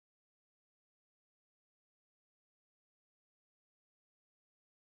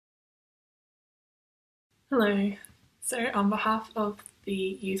Hello. So, on behalf of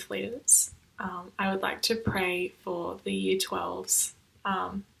the youth leaders, I would like to pray for the Year 12's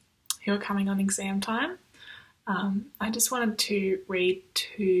who are coming on exam time. I just wanted to read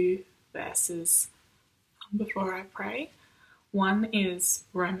two verses before I pray. One is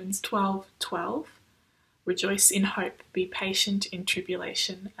Romans 12:12. Rejoice in hope, be patient in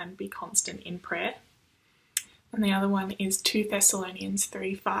tribulation, and be constant in prayer. And the other one is 2 Thessalonians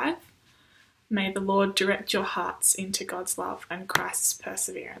 3:5. May the Lord direct your hearts into God's love and Christ's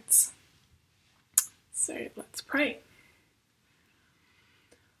perseverance. So let's pray.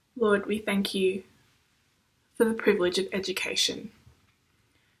 Lord, we thank you for the privilege of education.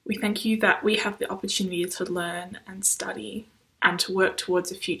 We thank you that we have the opportunity to learn and study and to work towards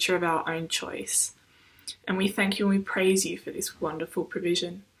a future of our own choice. And we thank you and we praise you for this wonderful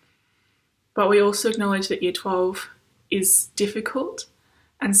provision. But we also acknowledge that Year 12 is difficult,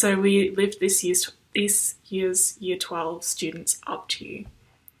 and so we lift this year's Year 12 students up to you.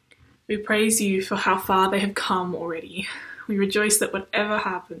 We praise you for how far they have come already. We rejoice that whatever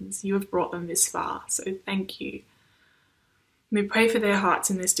happens, you have brought them this far, so thank you. We pray for their hearts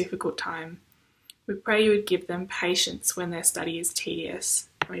in this difficult time. We pray you would give them patience when their study is tedious,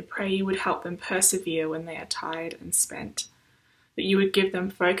 and we pray you would help them persevere when they are tired and spent, that you would give them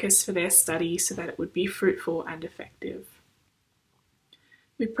focus for their study so that it would be fruitful and effective.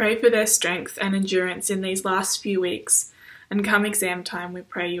 We pray for their strength and endurance in these last few weeks, and come exam time, we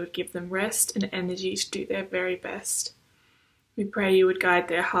pray you would give them rest and energy to do their very best. We pray you would guide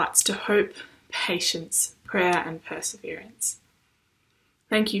their hearts to hope, patience, prayer, and perseverance.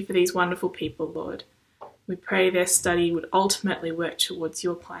 Thank you for these wonderful people, Lord. We pray their study would ultimately work towards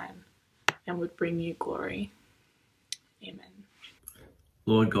your plan and would bring you glory. Amen.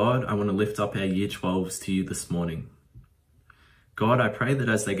 Lord God, I want to lift up our Year 12s to you this morning. God, I pray that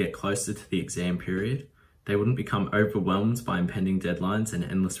as they get closer to the exam period, they wouldn't become overwhelmed by impending deadlines and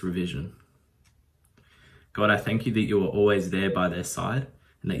endless revision. God, I thank you that you are always there by their side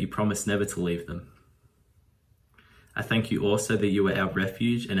and that you promise never to leave them. I thank you also that you are our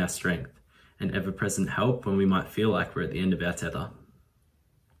refuge and our strength and ever-present help when we might feel like we're at the end of our tether.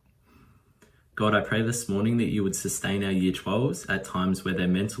 God, I pray this morning that you would sustain our Year 12s at times where their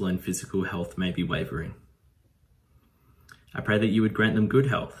mental and physical health may be wavering. I pray that you would grant them good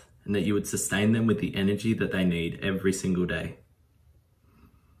health and that you would sustain them with the energy that they need every single day.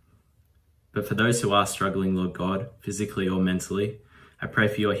 But for those who are struggling, Lord God, physically or mentally, I pray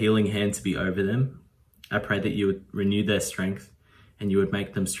for your healing hand to be over them. I pray that you would renew their strength and you would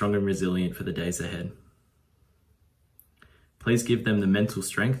make them strong and resilient for the days ahead. Please give them the mental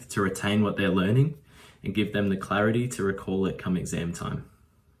strength to retain what they're learning and give them the clarity to recall it come exam time.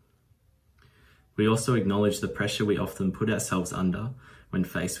 We also acknowledge the pressure we often put ourselves under when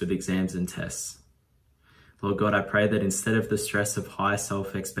faced with exams and tests. Lord God, I pray that instead of the stress of high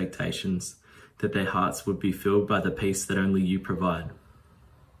self-expectations, that their hearts would be filled by the peace that only you provide.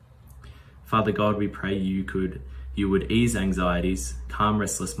 Father God, we pray you would ease anxieties, calm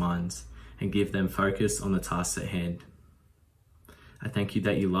restless minds, and give them focus on the tasks at hand. I thank you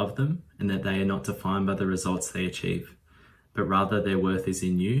that you love them and that they are not defined by the results they achieve, but rather their worth is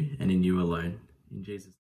in you and in you alone. In Jesus'